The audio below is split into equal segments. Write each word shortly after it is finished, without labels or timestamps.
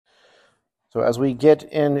So as we get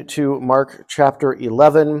into Mark chapter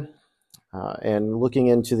 11 and looking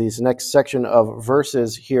into these next section of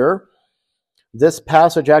verses here, this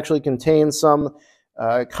passage actually contains some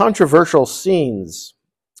controversial scenes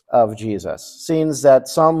of Jesus, scenes that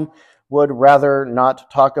some would rather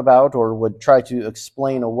not talk about or would try to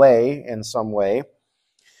explain away in some way.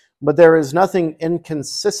 But there is nothing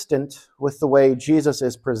inconsistent with the way Jesus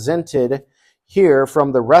is presented here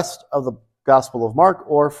from the rest of the Gospel of Mark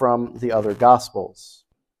or from the other Gospels.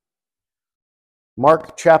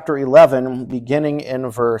 Mark chapter 11, beginning in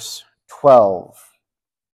verse 12.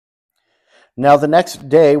 Now the next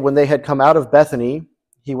day, when they had come out of Bethany,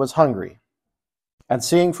 he was hungry. And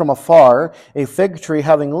seeing from afar a fig tree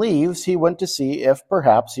having leaves, he went to see if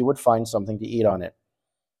perhaps he would find something to eat on it.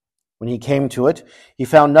 When he came to it, he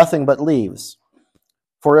found nothing but leaves,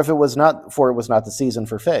 for it was not the season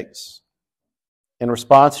for figs. In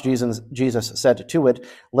response, Jesus said to it,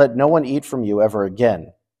 "Let no one eat from you ever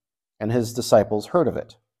again." And his disciples heard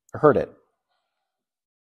it.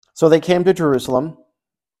 So they came to Jerusalem.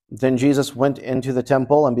 Then Jesus went into the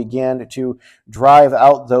temple and began to drive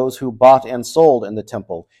out those who bought and sold in the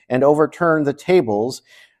temple, and overturned the tables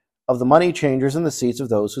of the money changers and the seats of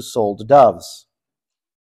those who sold doves.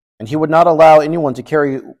 And he would not allow anyone to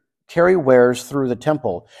carry wares through the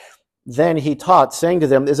temple. Then he taught, saying to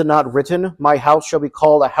them, "Is it not written, 'My house shall be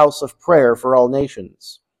called a house of prayer for all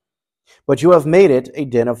nations'? But you have made it a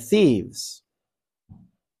den of thieves."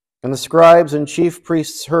 And the scribes and chief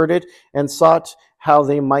priests heard it and sought how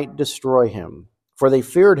they might destroy him, for they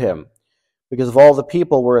feared him, because of all the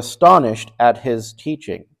people were astonished at his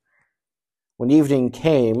teaching. When evening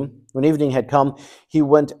had come, he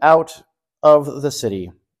went out of the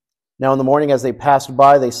city. Now in the morning, as they passed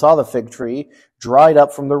by, they saw the fig tree dried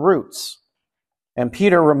up from the roots. And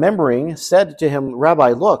Peter, remembering, said to him,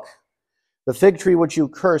 "Rabbi, look, the fig tree which you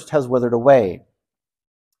cursed has withered away."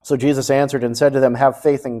 So Jesus answered and said to them, "Have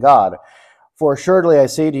faith in God. For assuredly I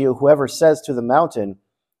say to you, whoever says to the mountain,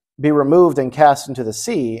 'Be removed and cast into the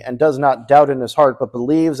sea,' and does not doubt in his heart, but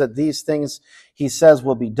believes that these things he says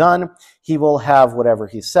will be done, he will have whatever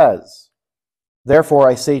he says. Therefore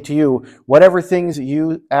I say to you, whatever things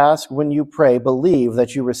you ask when you pray, believe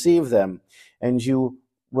that you receive them, and you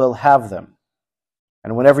will have them.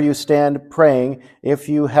 And whenever you stand praying, if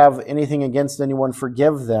you have anything against anyone,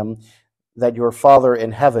 forgive them, that your Father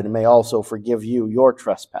in heaven may also forgive you your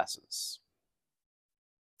trespasses."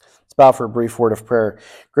 Let's bow for a brief word of prayer.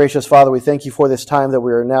 Gracious Father, we thank you for this time that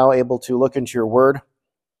we are now able to look into your word.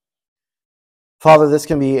 Father, this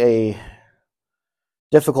can be a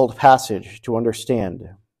difficult passage to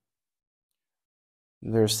understand.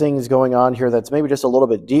 There's things going on here that's maybe just a little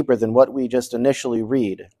bit deeper than what we just initially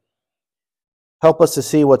read. Help us to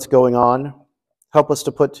see what's going on. Help us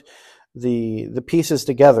to put the pieces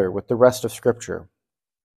together with the rest of Scripture.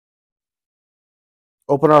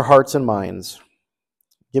 Open our hearts and minds.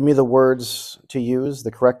 Give me the words to use,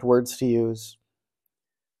 the correct words to use.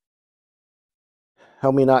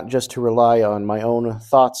 Help me not just to rely on my own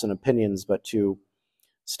thoughts and opinions, but to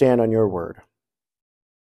stand on your word.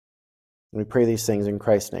 And we pray these things in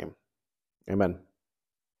Christ's name. Amen.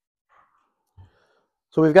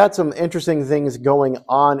 So we've got some interesting things going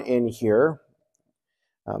on in here.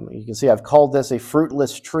 You can see I've called this a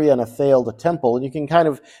fruitless tree and a failed temple, and you can kind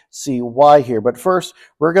of see why here. But first,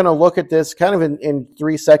 we're going to look at this kind of in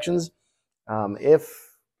three sections.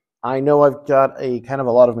 If I know I've got a kind of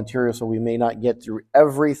a lot of material, so we may not get through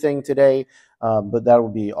everything today, but that will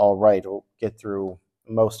be all right. We'll get through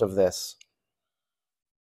most of this.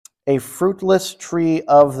 A fruitless tree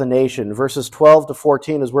of the nation. Verses 12 to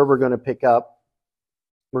 14 is where we're going to pick up.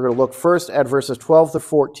 We're going to look first at verses 12 to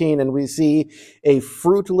 14, and we see a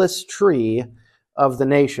fruitless tree of the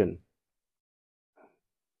nation.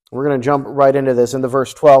 We're going to jump right into this in the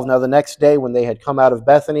verse 12. Now the next day when they had come out of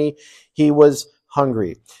Bethany, he was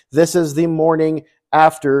hungry. This is the morning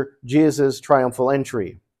after Jesus' triumphal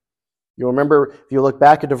entry. You'll remember, if you look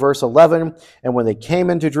back into verse 11, and when they came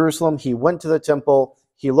into Jerusalem, he went to the temple,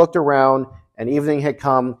 he looked around, and evening had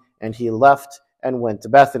come, and he left and went to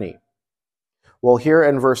Bethany. Well, here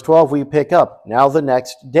in verse 12, we pick up, now the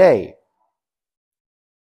next day.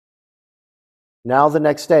 Now the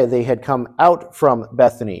next day, they had come out from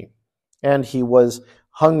Bethany, and he was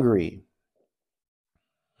hungry.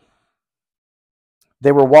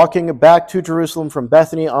 They were walking back to Jerusalem from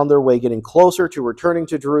Bethany on their way, getting closer to returning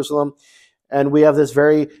to Jerusalem. And we have this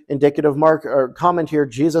very indicative comment here.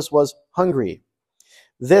 Jesus was hungry.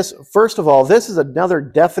 This, first of all, this is another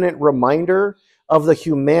definite reminder of the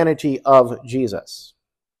humanity of Jesus.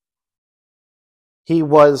 He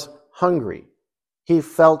was hungry. He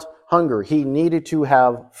felt hunger. He needed to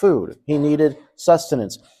have food. He needed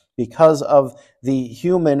sustenance because of the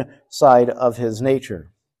human side of his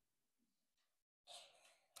nature.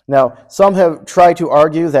 Now, some have tried to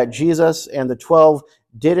argue that Jesus and the 12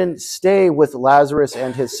 didn't stay with Lazarus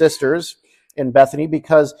and his sisters in Bethany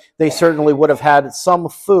because they certainly would have had some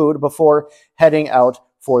food before heading out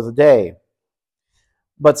for the day.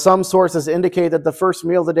 But some sources indicate that the first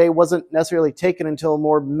meal of the day wasn't necessarily taken until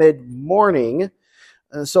more mid-morning,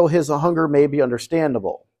 so his hunger may be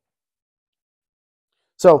understandable.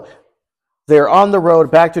 So they're on the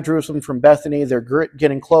road back to Jerusalem from Bethany. They're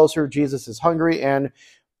getting closer. Jesus is hungry, and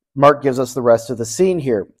Mark gives us the rest of the scene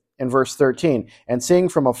here in verse 13. And seeing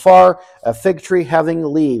from afar a fig tree having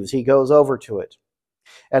leaves, he goes over to it.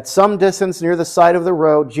 At some distance near the side of the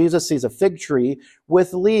road, Jesus sees a fig tree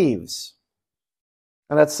with leaves.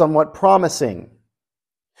 And that's somewhat promising.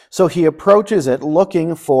 So he approaches it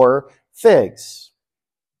looking for figs.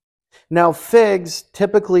 Now, fig trees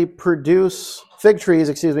typically produce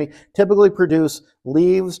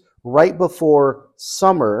leaves right before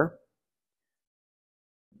summer,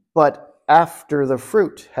 but after the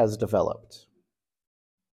fruit has developed.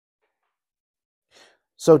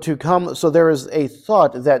 So there is a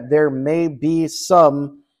thought that there may be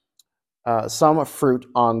some fruit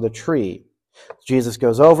on the tree. Jesus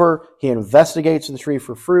goes over, he investigates the tree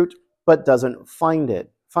for fruit, but doesn't find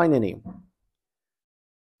any.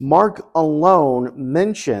 Mark alone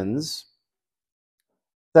mentions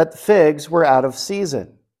that figs were out of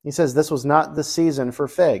season. He says this was not the season for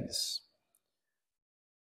figs.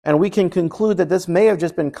 And we can conclude that this may have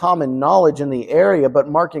just been common knowledge in the area, but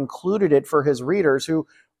Mark included it for his readers who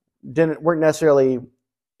weren't necessarily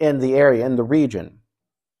in the area, in the region.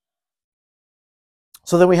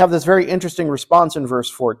 So then we have this very interesting response in verse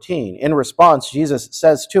 14. In response, Jesus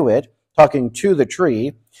says to it, talking to the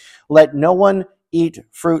tree, "Let no one eat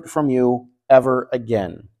fruit from you ever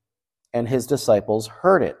again." And his disciples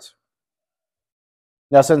heard it.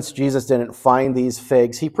 Now, since Jesus didn't find these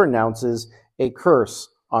figs, he pronounces a curse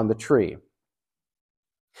on the tree.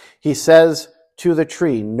 He says to the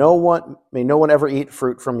tree, may no one ever eat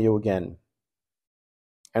fruit from you again.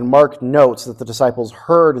 And Mark notes that the disciples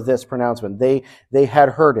heard this pronouncement. They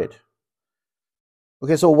had heard it.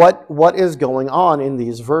 Okay, so what is going on in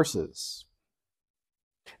these verses?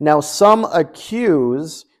 Now, some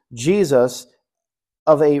accuse Jesus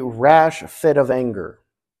of a rash fit of anger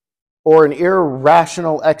or an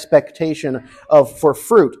irrational expectation for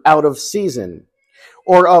fruit out of season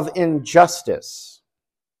or of injustice.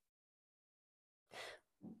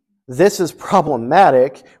 This is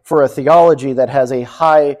problematic for a theology that has a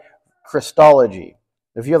high Christology.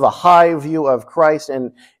 If you have a high view of Christ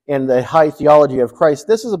and the high theology of Christ,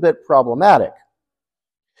 this is a bit problematic.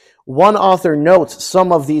 One author notes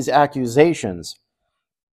some of these accusations.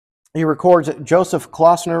 He records that Joseph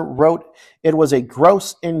Klossner wrote, "It was a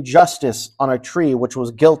gross injustice on a tree which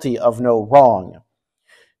was guilty of no wrong."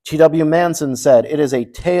 T.W. Manson said, "It is a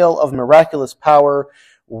tale of miraculous power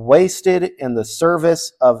wasted in the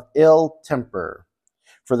service of ill temper.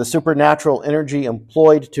 For the supernatural energy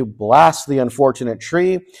employed to blast the unfortunate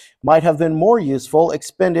tree might have been more useful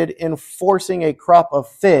expended in forcing a crop of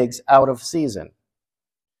figs out of season.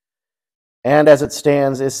 And as it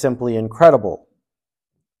stands is simply incredible."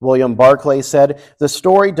 William Barclay said, "The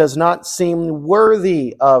story does not seem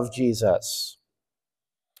worthy of Jesus.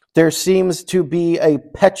 There seems to be a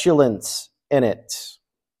petulance in it."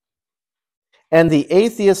 And the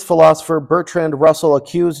atheist philosopher Bertrand Russell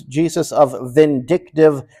accused Jesus of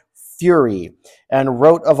vindictive fury and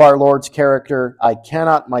wrote of our Lord's character, "I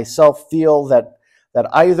cannot myself feel that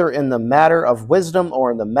either in the matter of wisdom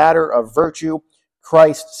or in the matter of virtue,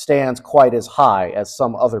 Christ stands quite as high as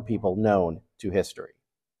some other people known to history."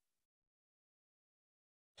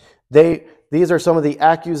 These are some of the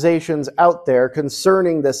accusations out there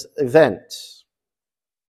concerning this event.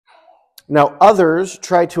 Now, others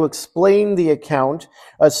try to explain the account,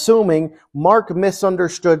 assuming Mark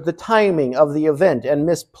misunderstood the timing of the event and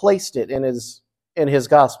misplaced it in his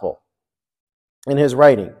gospel, in his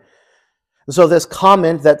writing. So this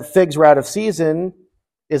comment that the figs were out of season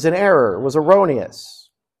is an error, was erroneous.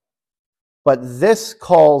 But this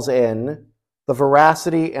calls in the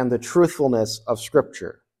veracity and the truthfulness of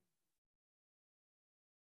Scripture.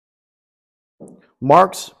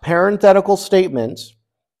 Mark's parenthetical statement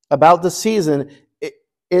about the season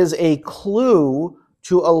is a clue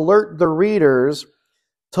to alert the readers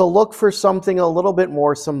to look for something a little bit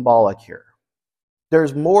more symbolic here.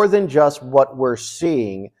 There's more than just what we're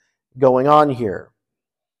seeing going on here.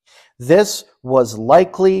 This was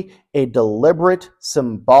likely a deliberate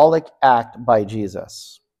symbolic act by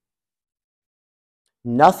Jesus.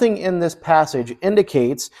 Nothing in this passage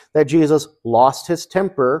indicates that Jesus lost his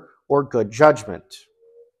temper or good judgment.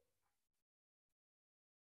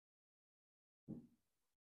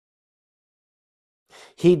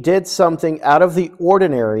 He did something out of the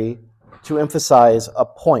ordinary to emphasize a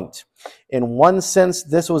point. In one sense,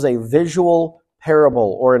 this was a visual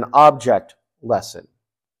parable or an object lesson.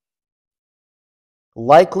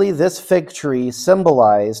 Likely, this fig tree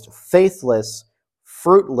symbolized faithless,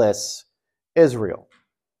 fruitless Israel,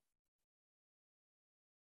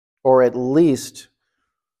 or at least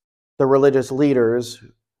the religious leaders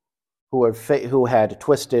who had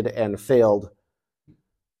twisted and failed.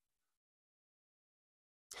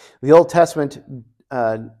 The Old Testament,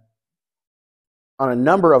 on a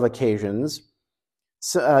number of occasions,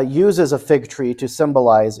 uses a fig tree to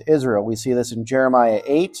symbolize Israel. We see this in Jeremiah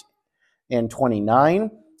 8 and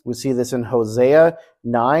 29. We see this in Hosea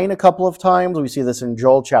 9 a couple of times. We see this in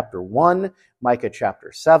Joel chapter 1, Micah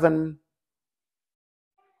chapter 7.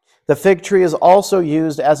 The fig tree is also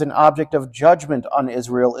used as an object of judgment on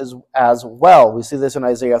Israel as well. We see this in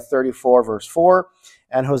Isaiah 34, verse 4,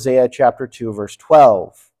 and Hosea chapter 2, verse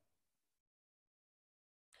 12.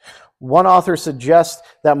 One author suggests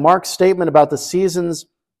that Mark's statement about the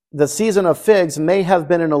season of figs may have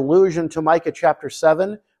been an allusion to Micah chapter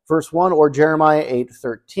 7, verse 1, or Jeremiah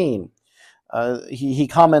 8:13. He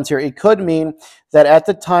comments here, it could mean that at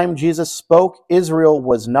the time Jesus spoke, Israel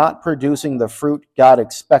was not producing the fruit God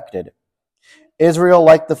expected. Israel,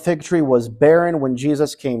 like the fig tree, was barren when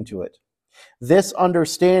Jesus came to it. This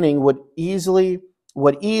understanding would ease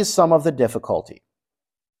some of the difficulty.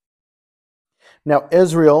 Now,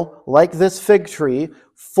 Israel, like this fig tree,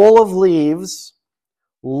 full of leaves,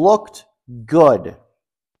 looked good.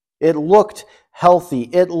 It looked healthy.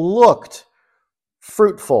 It looked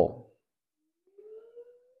fruitful.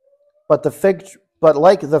 But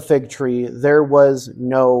like the fig tree, there was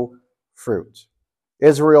no fruit.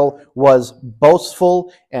 Israel was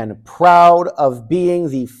boastful and proud of being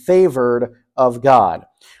the favored of God,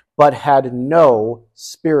 but had no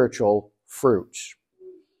spiritual fruit.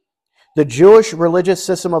 The Jewish religious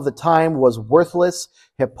system of the time was worthless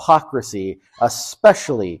hypocrisy,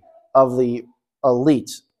 especially of the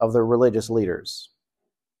elite of the religious leaders.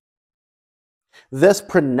 This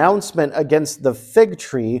pronouncement against the fig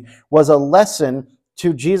tree was a lesson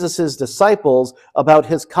to Jesus' disciples about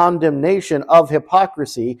his condemnation of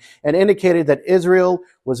hypocrisy and indicated that Israel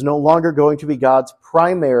was no longer going to be God's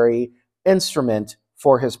primary instrument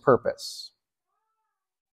for his purpose.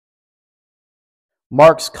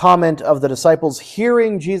 Mark's comment of the disciples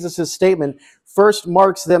hearing Jesus' statement first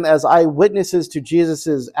marks them as eyewitnesses to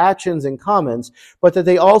Jesus' actions and comments, but that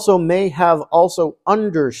they also may have also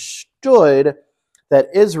understood that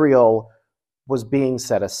Israel was being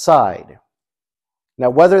set aside. Now,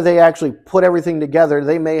 whether they actually put everything together,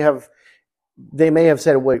 they may have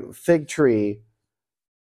said, wait, fig tree,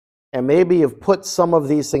 and maybe have put some of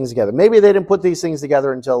these things together. Maybe they didn't put these things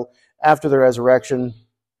together until after the resurrection,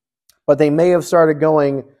 but they may have started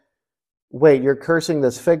going, wait, you're cursing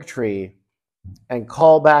this fig tree, and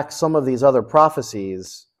call back some of these other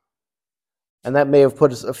prophecies, and that may have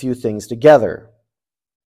put a few things together.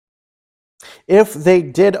 If they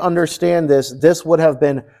did understand this, this would have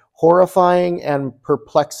been horrifying and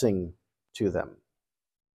perplexing to them.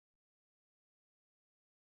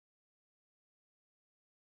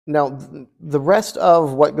 Now, the rest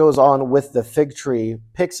of what goes on with the fig tree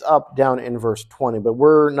picks up down in verse 20, but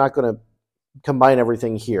we're not going to combine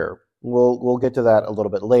everything here. We'll get to that a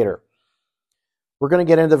little bit later. We're going to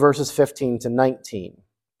get into verses 15 to 19.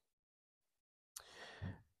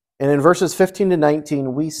 And in verses 15 to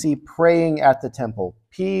 19, we see praying at the temple.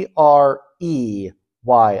 Preying.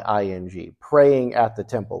 Praying at the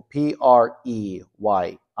temple. Preying.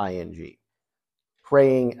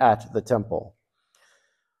 Praying at the temple.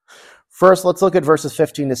 First, let's look at verses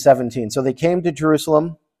 15 to 17. So they came to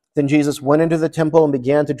Jerusalem. Then Jesus went into the temple and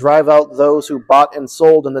began to drive out those who bought and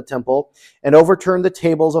sold in the temple, and overturned the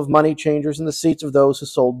tables of money changers and the seats of those who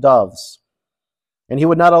sold doves. And he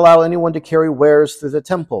would not allow anyone to carry wares through the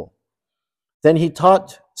temple. Then he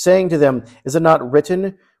taught, saying to them, is it not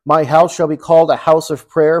written, my house shall be called a house of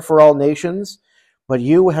prayer for all nations, but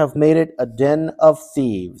you have made it a den of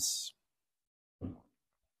thieves.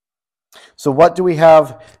 So what do we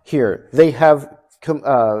have here? They've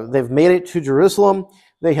made it to Jerusalem.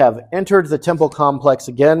 They have entered the temple complex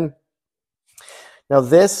again. Now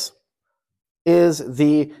this is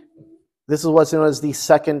what's known as the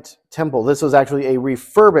second temple. This was actually a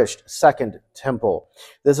refurbished second temple.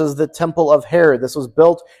 This is the temple of Herod. This was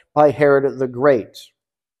built by Herod the Great,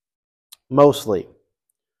 mostly.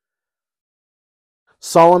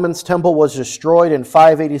 Solomon's temple was destroyed in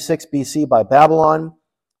 586 BC by Babylon,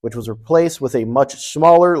 which was replaced with a much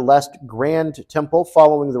smaller, less grand temple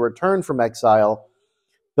following the return from exile,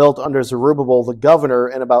 built under Zerubbabel the governor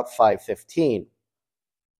in about 515.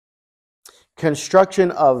 Construction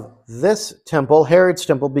of this temple, Herod's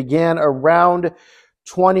temple, began around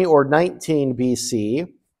 20 or 19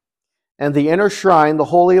 BC, and the inner shrine, the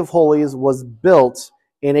Holy of Holies, was built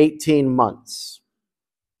in 18 months.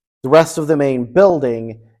 The rest of the main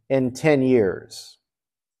building in 10 years.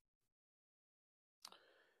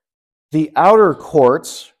 The outer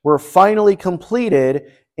courts were finally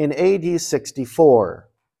completed in AD 64,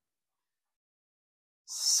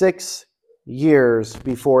 6 years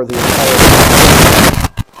before the entire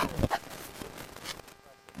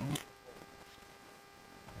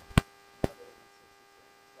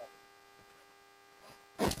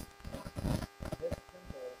This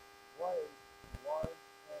temple was large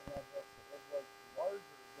and magnificent. It was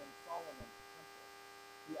larger than Solomon's temple.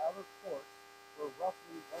 The outer courts were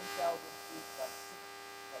roughly 1,000 feet by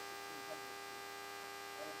 1,600 feet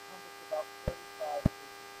and encompassed about 35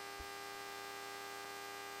 acres.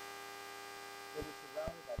 They were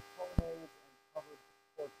surrounded by colonnades and covered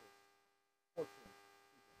porches.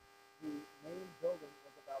 The main building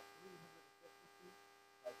was about 350 feet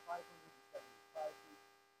by 575 feet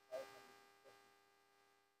by 150 feet.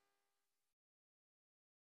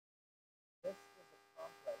 This is the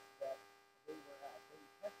complex that they were at. They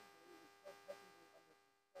technically were still technically under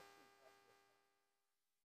construction at this time.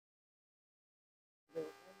 They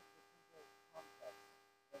were in the temple complex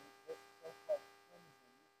when this so-called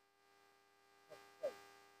cleansing took place.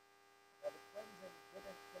 Now the cleansing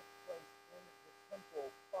didn't take place in the temple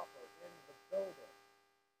proper, in the building.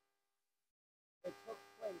 It took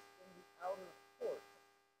place in the outer court.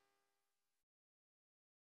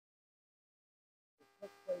 It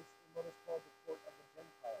took place in what is called the court of the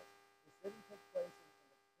Gentiles. This didn't take place in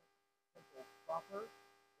the temple proper,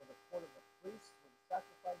 or the court of the priests, where the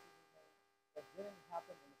sacrifices were made. It didn't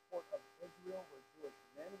happen in the court of Israel, where Jewish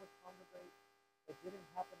men would congregate. It didn't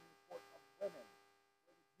happen in the court of women,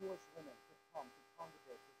 where the Jewish women could come to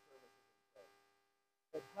congregate for services and prayer.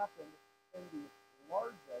 It happened in the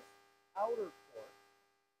largest outer court,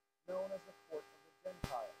 known as the court of the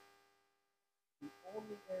Gentiles. The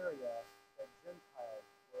only area that Gentiles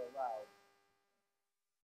were allowed.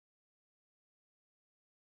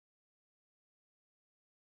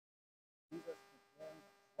 Jesus began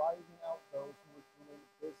driving out those who were doing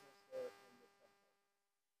business there in the temple.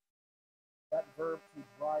 That verb to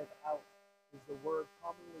drive out is the word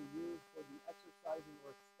commonly used for the exorcising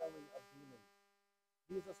or expelling of demons.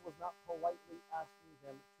 Jesus was not politely asking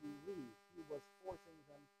them to leave. He was forcing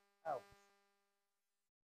them out.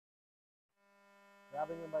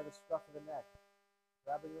 Grabbing them by the scruff of the neck,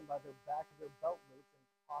 grabbing them by their back of their belt loops and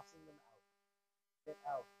tossing them out. Get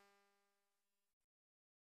out.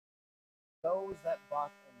 Those that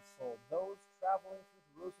bought and sold, those traveling to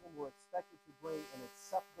Jerusalem were expected to bring an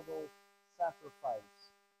acceptable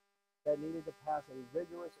sacrifice that needed to pass a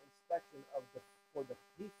rigorous inspection for the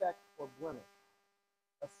defect or blemish,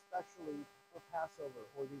 especially for Passover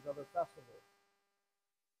or these other festivals.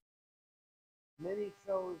 Many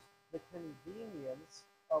chose the convenience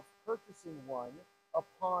of purchasing one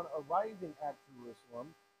upon arriving at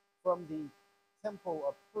Jerusalem from the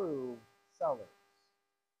temple-approved sellers.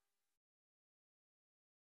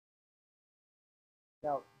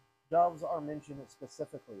 Now, doves are mentioned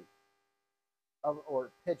specifically, or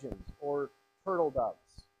pigeons, or turtle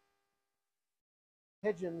doves.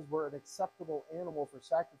 Pigeons were an acceptable animal for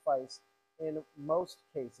sacrifice in most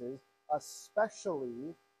cases,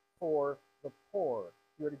 especially for the poor.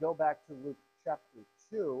 If you were to go back to Luke chapter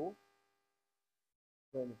 2,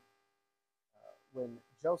 when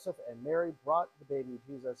Joseph and Mary brought the baby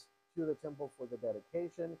Jesus to the temple for the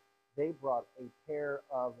dedication, they brought a pair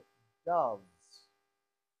of doves,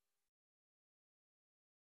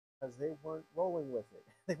 because they weren't rolling with it.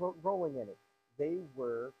 They weren't rolling in it. They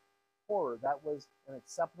were poor. That was an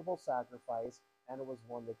acceptable sacrifice, and it was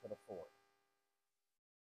one they could afford.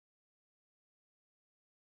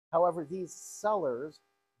 However, these sellers,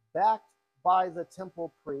 backed by the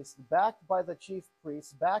temple priests, backed by the chief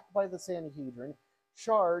priests, backed by the Sanhedrin,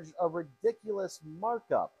 charged a ridiculous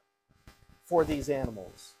markup for these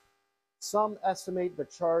animals. Some estimate the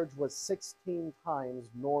charge was 16 times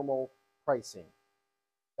normal pricing.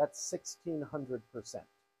 That's 1,600%.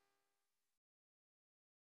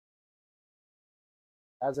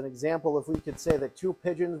 As an example, if we could say that 2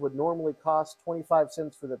 pigeons would normally cost 25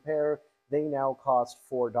 cents for the pair, they now cost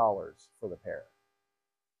 $4 for the pair.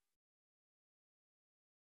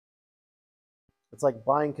 It's like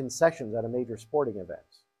buying concessions at a major sporting event.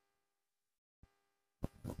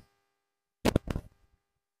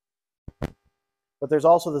 But there's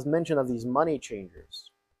also this mention of these money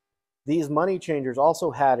changers. These money changers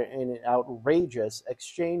also had an outrageous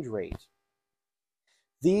exchange rate.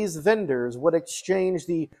 These vendors would exchange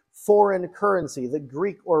the foreign currency, the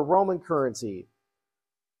Greek or Roman currency.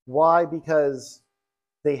 Why? Because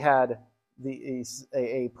they had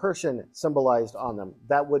a person symbolized on them.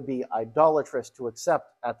 That would be idolatrous to accept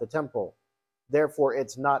at the temple. Therefore,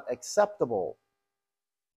 it's not acceptable.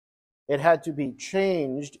 It had to be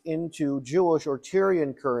changed into Jewish or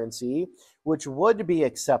Tyrian currency, which would be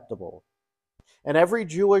acceptable. And every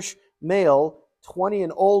Jewish male, 20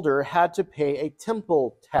 and older, had to pay a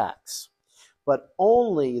temple tax. But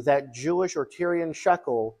only that Jewish or Tyrian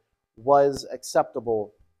shekel was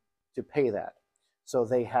acceptable to pay that. So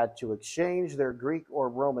they had to exchange their Greek or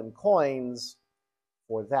Roman coins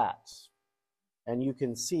for that. And you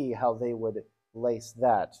can see how they would lace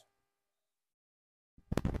that.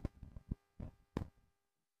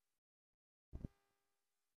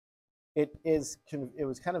 It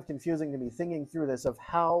was kind of confusing to me thinking through this of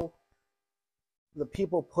how the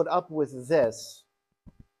people put up with this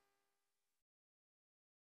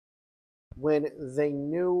when they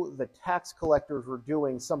knew the tax collectors were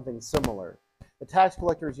doing something similar. The tax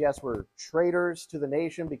collectors, yes, were traitors to the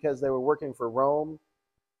nation because they were working for Rome,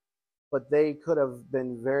 but they could have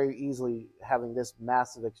been very easily having this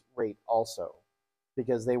massive rate also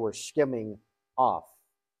because they were skimming off.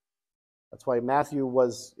 That's why it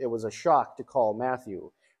was a shock to call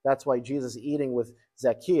Matthew. That's why Jesus eating with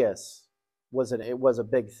Zacchaeus was a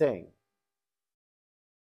big thing.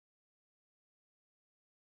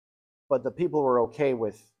 But the people were okay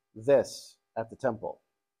with this at the temple.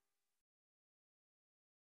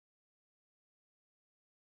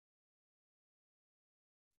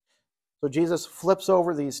 So Jesus flips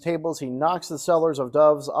over these tables. He knocks the sellers of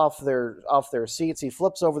doves off their seats. He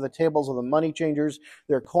flips over the tables of the money changers.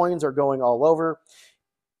 Their coins are going all over.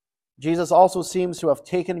 Jesus also seems to have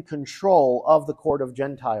taken control of the court of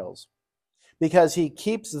Gentiles because he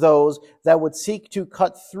keeps those that would seek to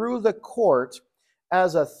cut through the court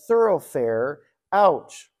as a thoroughfare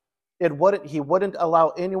out. He wouldn't allow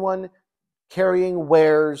anyone carrying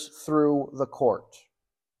wares through the court.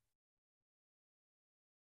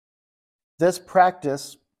 This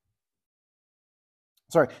practice,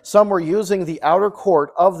 some were using the outer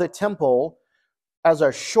court of the temple as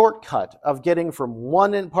a shortcut of getting from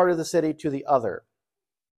one part of the city to the other.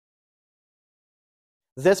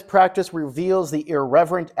 This practice reveals the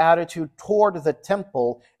irreverent attitude toward the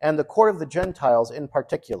temple and the court of the Gentiles in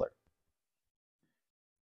particular.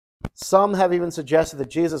 Some have even suggested that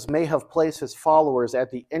Jesus may have placed his followers at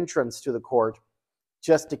the entrance to the court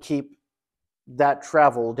just to keep that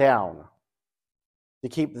travel down, to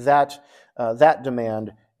keep that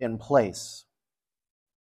demand in place.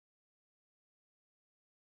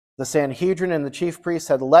 The Sanhedrin and the chief priests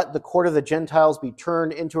had let the court of the Gentiles be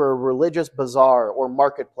turned into a religious bazaar or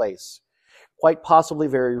marketplace, quite possibly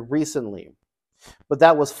very recently. But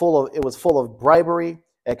it was full of bribery,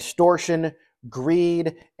 extortion,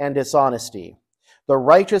 greed, and dishonesty. The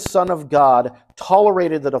righteous Son of God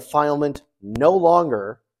tolerated the defilement no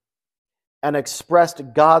longer and expressed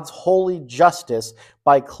God's holy justice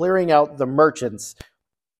by clearing out the merchants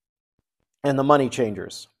and the money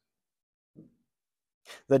changers.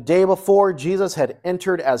 The day before, Jesus had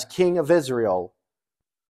entered as King of Israel.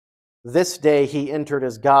 This day he entered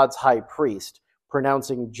as God's high priest,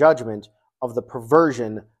 pronouncing judgment of the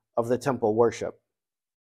perversion of the temple worship.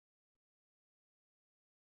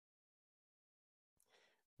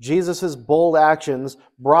 Jesus' bold actions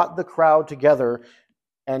brought the crowd together,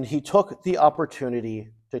 and he took the opportunity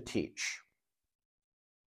to teach.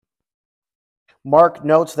 Mark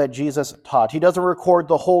notes that Jesus taught. He doesn't record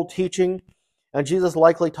the whole teaching, and Jesus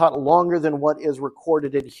likely taught longer than what is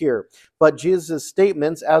recorded in here. But Jesus'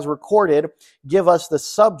 statements, as recorded, give us the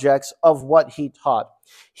subjects of what he taught.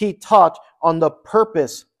 He taught on the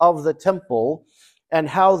purpose of the temple and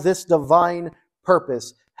how this divine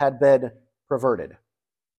purpose had been perverted.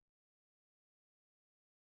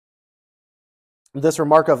 This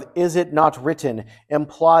remark of, "Is it not written?"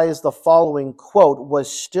 implies the following quote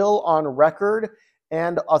was still on record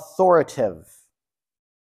and authoritative.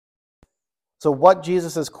 So what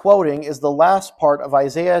Jesus is quoting is the last part of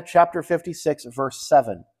Isaiah chapter 56, verse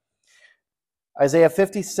 7. Isaiah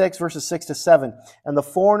 56, verses 6 to 7. "And the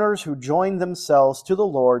foreigners who join themselves to the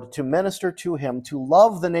Lord to minister to him, to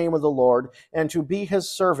love the name of the Lord, and to be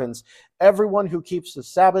his servants, everyone who keeps the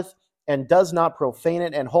Sabbath and does not profane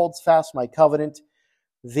it and holds fast my covenant,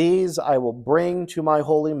 these I will bring to my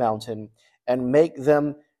holy mountain and make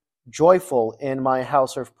them joyful in my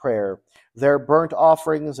house of prayer. Their burnt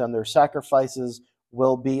offerings and their sacrifices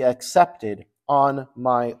will be accepted on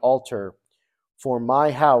my altar. For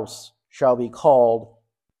my house shall be called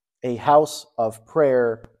a house of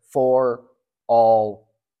prayer for all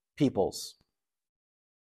peoples.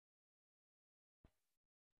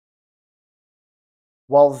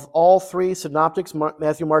 While all three synoptics,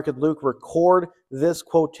 Matthew, Mark, and Luke, record this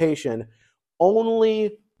quotation,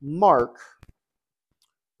 only Mark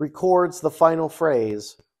records the final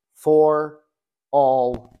phrase, for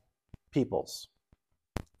all peoples,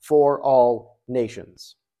 for all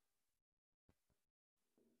nations.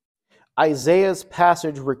 Isaiah's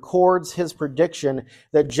passage records his prediction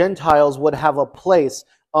that Gentiles would have a place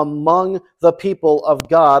among the people of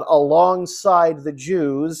God alongside the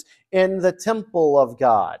Jews in the temple of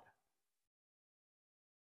God.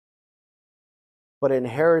 But in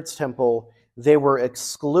Herod's temple, they were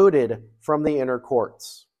excluded from the inner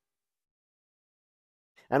courts.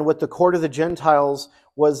 And with the court of the Gentiles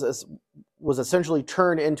was essentially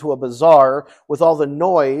turned into a bazaar with all the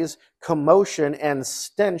noise, commotion, and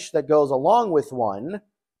stench that goes along with one,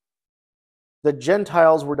 the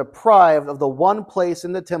Gentiles were deprived of the one place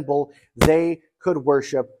in the temple they could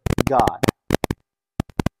worship God.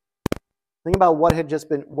 Think about what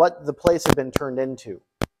the place had been turned into.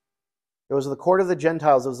 It was the court of the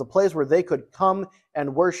Gentiles. It was the place where they could come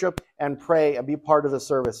and worship and pray and be part of the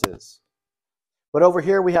services. But over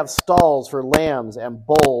here we have stalls for lambs and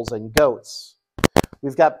bulls and goats.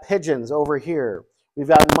 We've got pigeons over here. We've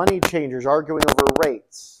got money changers arguing over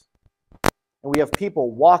rates. And we have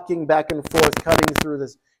people walking back and forth,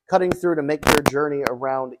 cutting through to make their journey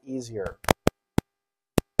around easier.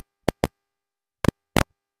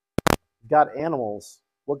 We've got animals.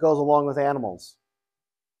 What goes along with animals?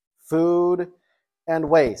 Food and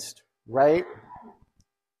waste, right?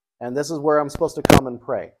 And this is where I'm supposed to come and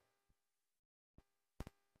pray.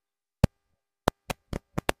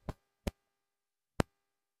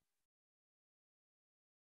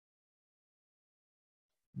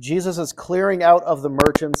 Jesus is clearing out of the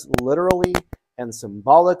merchants literally and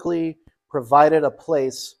symbolically provided a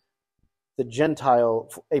place for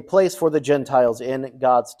the Gentiles in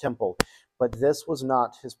God's temple. But this was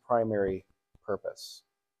not his primary purpose.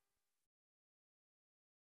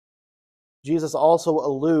 Jesus also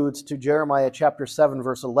alludes to Jeremiah chapter 7,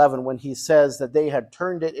 verse 11, when he says that they had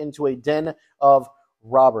turned it into a den of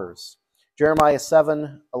robbers. Jeremiah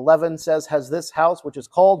 7:11 says, "Has this house, which is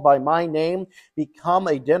called by my name, become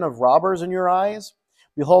a den of robbers in your eyes?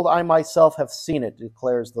 Behold, I myself have seen it,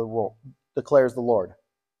 declares the Lord."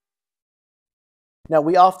 Now,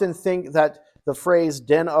 we often think that the phrase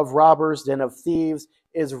den of robbers, den of thieves,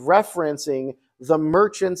 is referencing the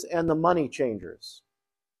merchants and the money changers.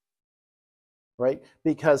 Right?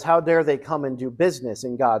 Because how dare they come and do business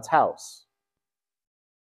in God's house?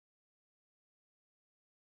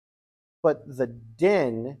 But the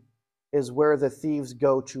den is where the thieves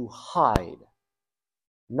go to hide,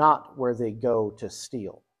 not where they go to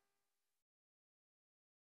steal.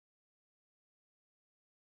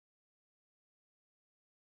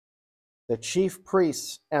 The chief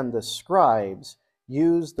priests and the scribes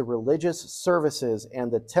used the religious services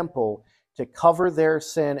and the temple to cover their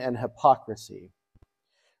sin and hypocrisy.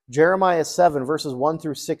 Jeremiah 7, verses 1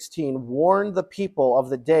 through 16, warned the people of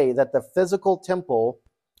that day that the physical temple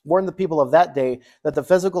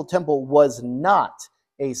was not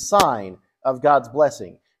a sign of God's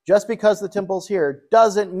blessing. Just because the temple's here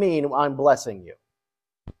doesn't mean I'm blessing you.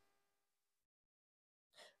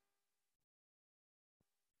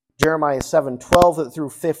 Jeremiah 7, 12 through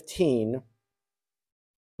 15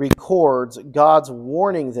 records God's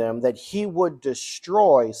warning them that he would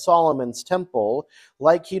destroy Solomon's temple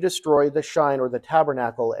like he destroyed the shrine or the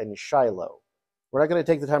tabernacle in Shiloh. We're not going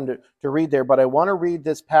to take the time to read there, but I want to read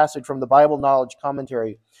this passage from the Bible Knowledge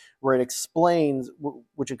Commentary which explains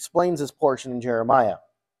this portion in Jeremiah.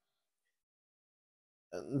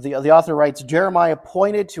 The author writes, Jeremiah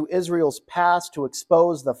pointed to Israel's past to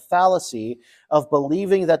expose the fallacy of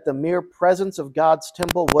believing that the mere presence of God's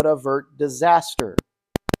temple would avert disaster.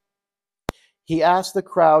 He asked the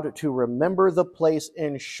crowd to remember the place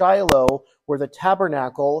in Shiloh where the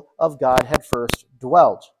tabernacle of God had first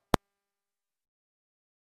dwelt.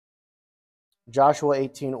 Joshua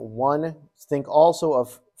 18:1. Think also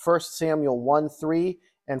of 1 Samuel 1:3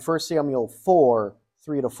 and 1 Samuel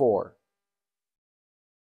 4:3-4.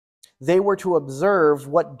 They were to observe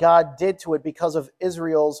what God did to it because of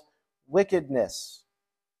Israel's wickedness.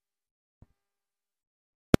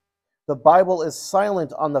 The Bible is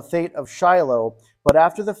silent on the fate of Shiloh, but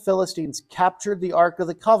after the Philistines captured the Ark of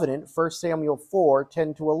the Covenant, 1 Samuel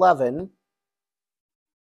 4:10-11,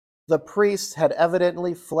 The priests had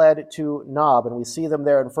evidently fled to Nob, and we see them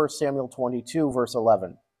there in 1 Samuel 22, verse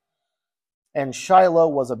 11. And Shiloh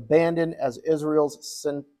was abandoned as Israel's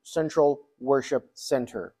central worship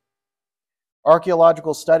center.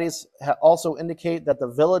 Archaeological studies also indicate that the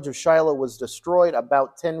village of Shiloh was destroyed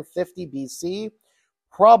about 1050 BC,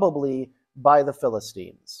 probably by the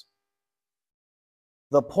Philistines.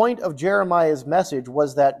 The point of Jeremiah's message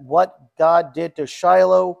was that what God did to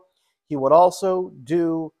Shiloh, he would also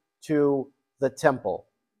do to the temple.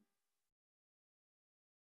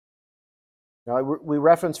 Now, we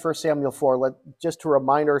reference 1 Samuel 4, just to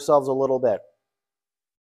remind ourselves a little bit.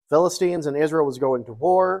 Philistines and Israel was going to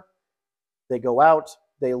war. They go out,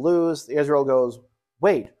 they lose. Israel goes,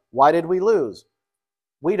 wait, why did we lose?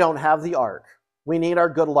 We don't have the ark. We need our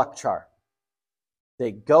good luck charm.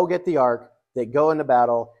 They go get the ark. They go into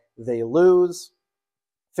battle. They lose.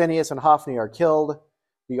 Phinehas and Hophni are killed.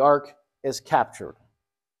 The ark is captured.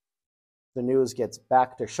 The news gets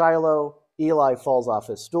back to Shiloh. Eli falls off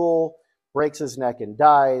his stool, breaks his neck and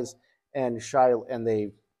dies, and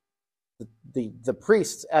the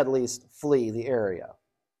priests at least flee the area.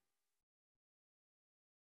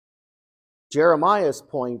 Jeremiah's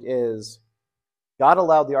point is God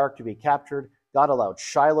allowed the ark to be captured. God allowed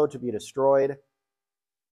Shiloh to be destroyed.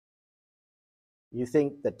 You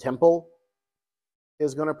think the temple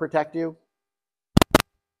is going to protect you?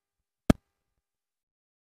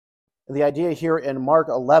 The idea here in Mark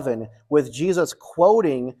 11, with Jesus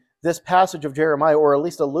quoting this passage of Jeremiah, or at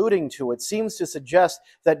least alluding to it, seems to suggest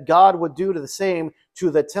that God would do the same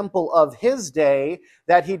to the temple of his day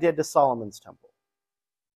that he did to Solomon's temple.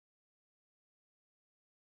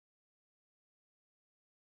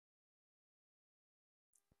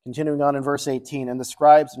 Continuing on in verse 18, and the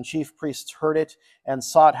scribes and chief priests heard it and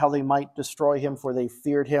sought how they might destroy him, for they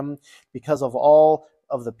feared him, because of all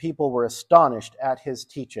of the people were astonished at his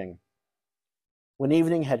teaching. When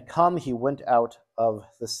evening had come, he went out of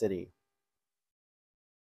the city.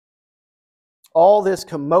 All this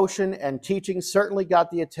commotion and teaching certainly got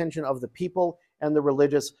the attention of the people and the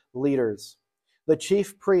religious leaders. The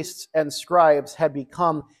chief priests and scribes had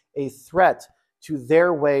become a threat to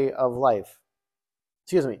their way of life.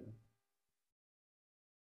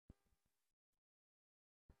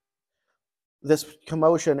 This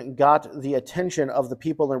commotion got the attention of the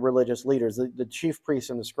people and religious leaders, the chief priests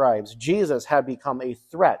and the scribes. Jesus had become a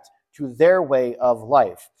threat to their way of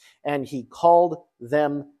life, and he called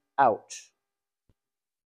them out.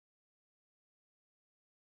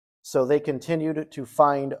 So they continued to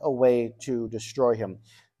find a way to destroy him.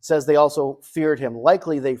 It says they also feared him.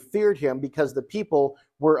 Likely they feared him because the people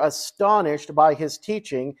were astonished by his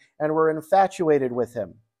teaching and were infatuated with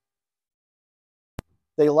him.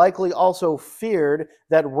 They likely also feared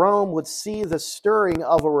that Rome would see the stirring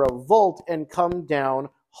of a revolt and come down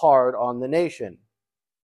hard on the nation.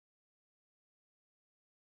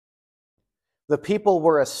 The people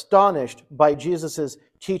were astonished by Jesus'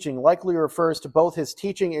 teaching. Likely refers to both his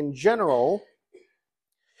teaching in general,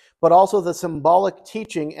 but also the symbolic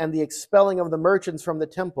teaching and the expelling of the merchants from the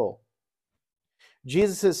temple.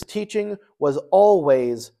 Jesus' teaching was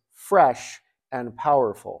always fresh and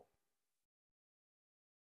powerful.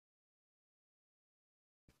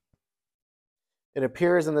 It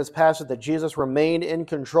appears in this passage that Jesus remained in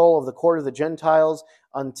control of the court of the Gentiles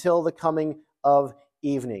until the coming of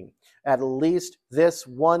evening. At least this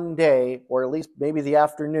one day, or at least maybe the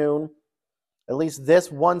afternoon, at least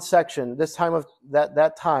this one section, this time of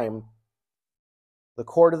that time, the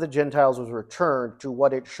court of the Gentiles was returned to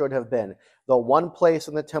what it should have been, the one place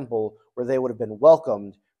in the temple where they would have been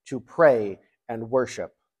welcomed to pray and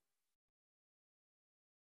worship.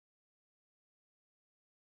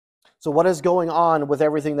 So what is going on with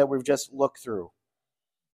everything that we've just looked through?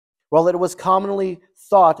 Well, it was commonly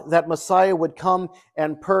thought that Messiah would come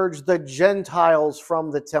and purge the Gentiles from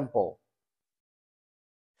the temple.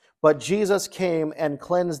 But Jesus came and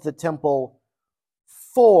cleansed the temple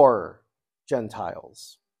for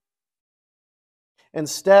Gentiles.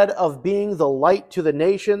 Instead of being the light to the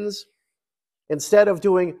nations, instead of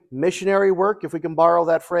doing missionary work, if we can borrow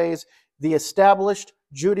that phrase, the established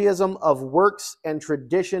Judaism of works and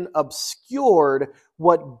tradition obscured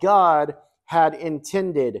what God had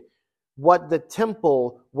intended, what the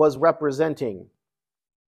temple was representing.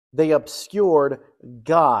 They obscured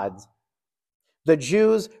God. The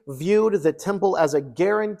Jews viewed the temple as a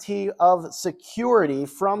guarantee of security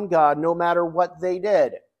from God no matter what they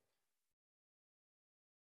did.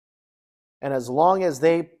 And as long as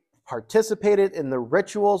they participated in the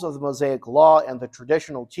rituals of the Mosaic Law and the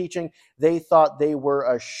traditional teaching, they thought they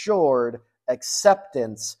were assured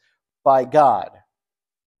acceptance by God.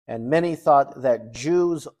 and many thought that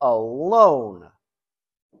Jews alone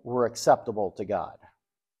were acceptable to God.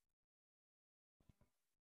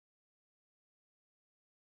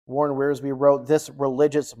 Warren Wiersbe wrote, "This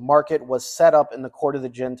religious market was set up in the court of the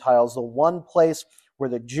Gentiles, the one place where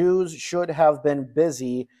the Jews should have been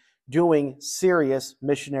busy doing serious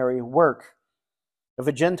missionary work. If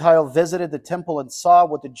a Gentile visited the temple and saw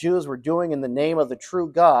what the Jews were doing in the name of the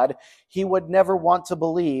true God, he would never want to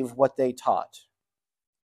believe what they taught.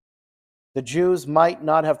 The Jews might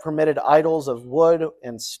not have permitted idols of wood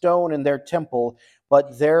and stone in their temple,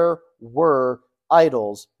 but there were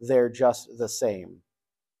idols there just the same.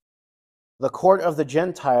 The court of the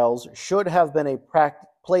Gentiles should have been a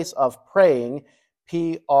place of praying,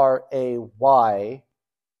 P-R-A-Y-I-N-G,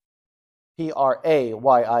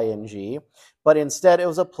 but instead it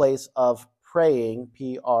was a place of praying,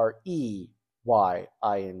 P-R-E-Y-I-N-G,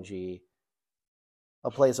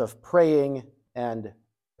 a place of praying and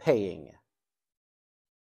paying."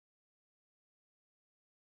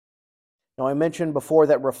 Now, I mentioned before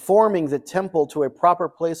that reforming the temple to a proper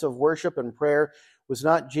place of worship and prayer was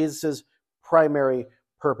not Jesus' primary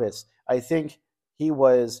purpose. I think he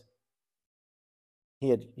was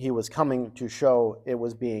coming to show it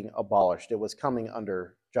was being abolished. It was coming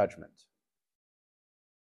under judgment.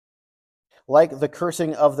 Like the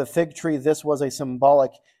cursing of the fig tree, this was a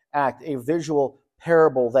symbolic act, a visual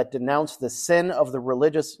parable that denounced the sin of the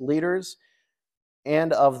religious leaders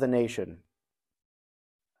and of the nation.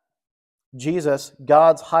 Jesus,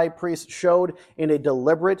 God's high priest, showed in a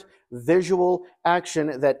deliberate visual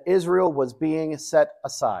action that Israel was being set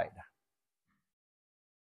aside.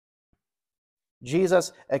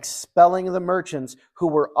 Jesus expelling the merchants who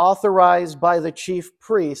were authorized by the chief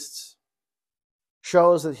priests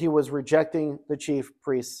shows that he was rejecting the chief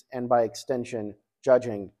priests and by extension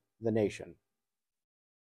judging the nation.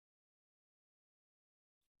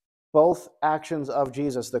 Both actions of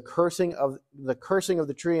Jesus, the cursing of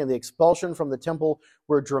the tree and the expulsion from the temple,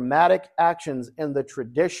 were dramatic actions in the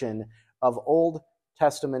tradition of Old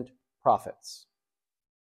Testament prophets.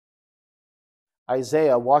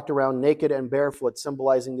 Isaiah walked around naked and barefoot,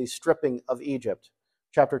 symbolizing the stripping of Egypt,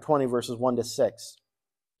 chapter 20, verses 1 to 6.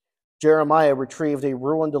 Jeremiah retrieved a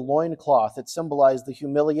ruined loincloth that symbolized the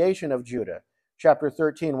humiliation of Judah, chapter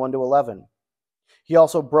 13, 1 to 11. He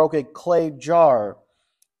also broke a clay jar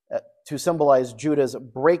to symbolize Judah's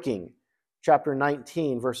breaking, chapter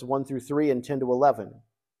 19, verses 1 through 3 and 10 to 11.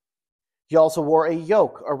 He also wore a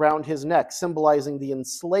yoke around his neck, symbolizing the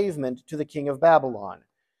enslavement to the king of Babylon,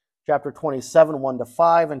 chapter 27, 1 to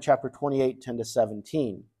 5, and chapter 28, 10 to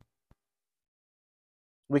 17.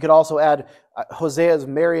 We could also add Hosea's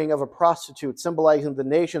marrying of a prostitute, symbolizing the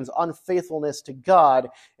nation's unfaithfulness to God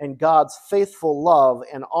and God's faithful love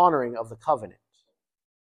and honoring of the covenant.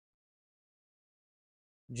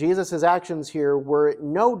 Jesus' actions here were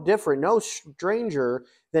no different, no stranger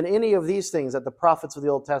than any of these things that the prophets of the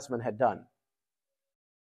Old Testament had done.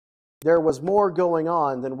 There was more going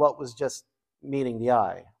on than what was just meeting the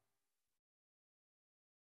eye.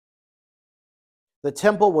 The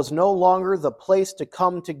temple was no longer the place to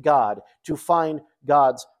come to God, to find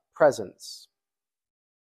God's presence.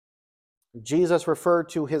 Jesus referred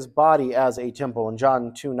to his body as a temple in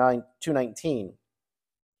John 2:19.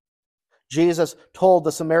 Jesus told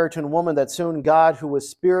the Samaritan woman that soon God, who was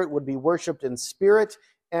spirit, would be worshipped in spirit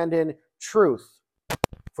and in truth,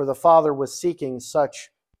 for the Father was seeking such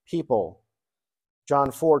people.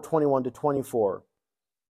 John 4:21 to 24.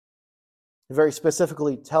 He very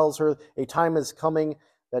specifically tells her a time is coming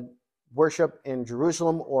that worship in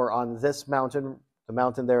Jerusalem or on this mountain, the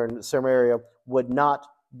mountain there in Samaria, would not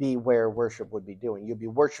be where worship would be doing. You'd be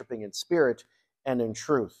worshiping in spirit and in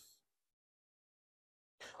truth.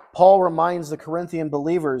 Paul reminds the Corinthian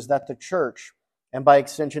believers that the church, and by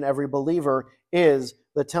extension every believer, is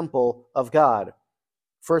the temple of God.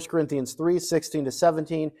 1 Corinthians 3:16 to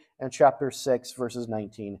 17 and chapter 6, verses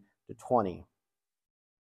 19 to 20.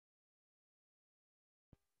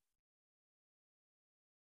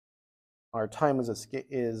 Our time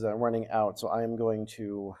is running out, so I am going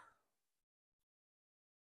to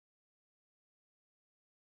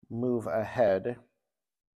move ahead.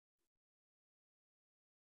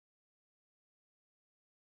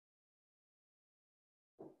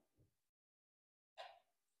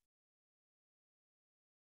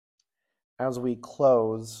 As we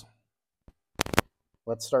close,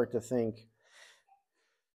 let's start to think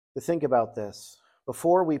about this.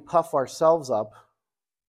 Before we puff ourselves up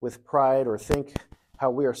with pride or think how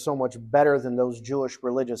we are so much better than those Jewish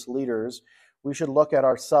religious leaders, we should look at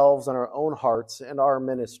ourselves and our own hearts and our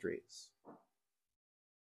ministries.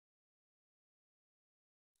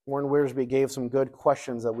 Warren Wiersbe gave some good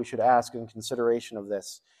questions that we should ask in consideration of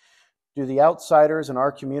this. Do the outsiders in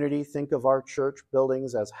our community think of our church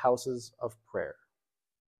buildings as houses of prayer?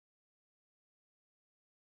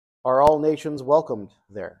 Are all nations welcomed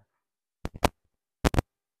there?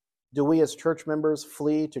 Do we as church members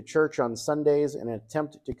flee to church on Sundays in an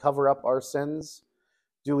attempt to cover up our sins?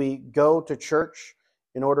 Do we go to church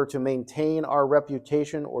in order to maintain our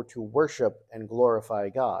reputation or to worship and glorify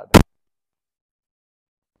God?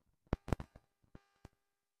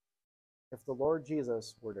 If the Lord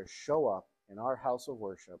Jesus were to show up in our house of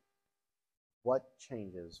worship, what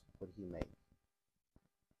changes would he make?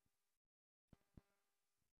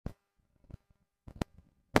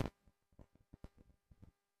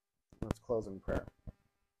 Let's close in prayer.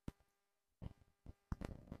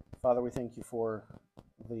 Father, we thank you for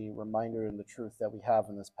the reminder and the truth that we have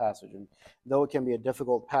in this passage. And though it can be a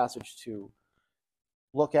difficult passage to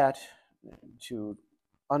look at, to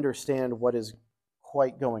understand what is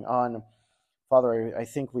quite going on, Father, I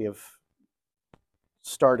think we have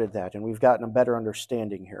started that and we've gotten a better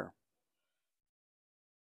understanding here.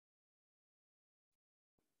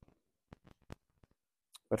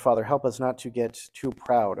 But Father, help us not to get too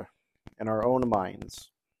proud in our own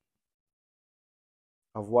minds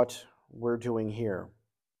of what we're doing here.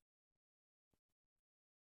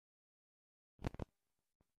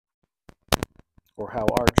 Or how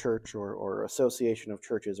our church or association of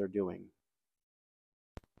churches are doing.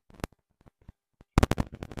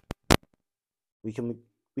 We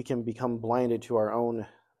can become blinded to our own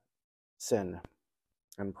sin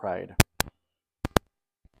and pride.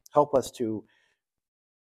 Help us to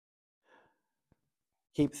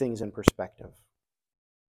keep things in perspective.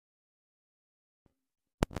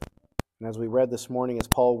 And as we read this morning, as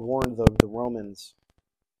Paul warned the Romans,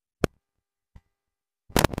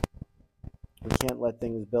 we can't let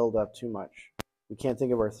things build up too much. We can't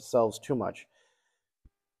think of ourselves too much.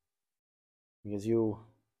 Because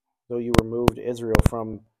though you removed Israel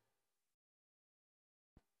from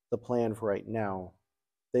the plan for right now,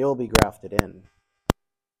 they will be grafted in.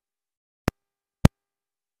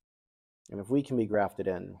 And if we can be grafted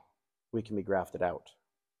in, we can be grafted out.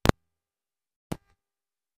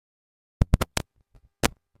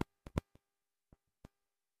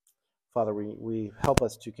 Father, we help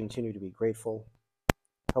us to continue to be grateful.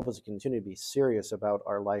 Help us to continue to be serious about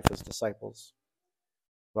our life as disciples,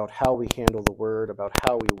 about how we handle the word, about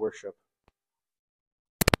how we worship.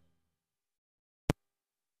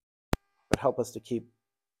 But help us to keep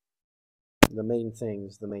the main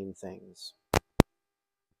things,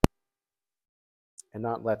 and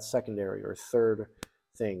not let secondary or third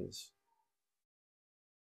things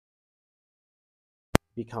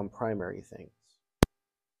become primary things.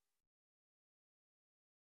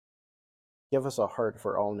 Give us a heart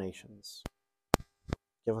for all nations.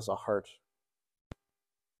 Give us a heart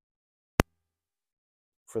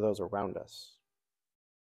for those around us,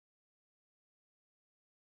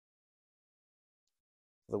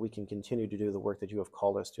 so that we can continue to do the work that you have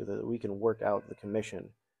called us to, that we can work out the commission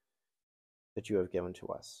that you have given to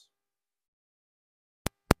us.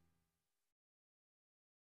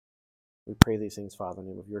 We pray these things, Father, in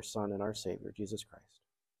the name of your Son and our Savior, Jesus Christ.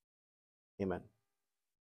 Amen.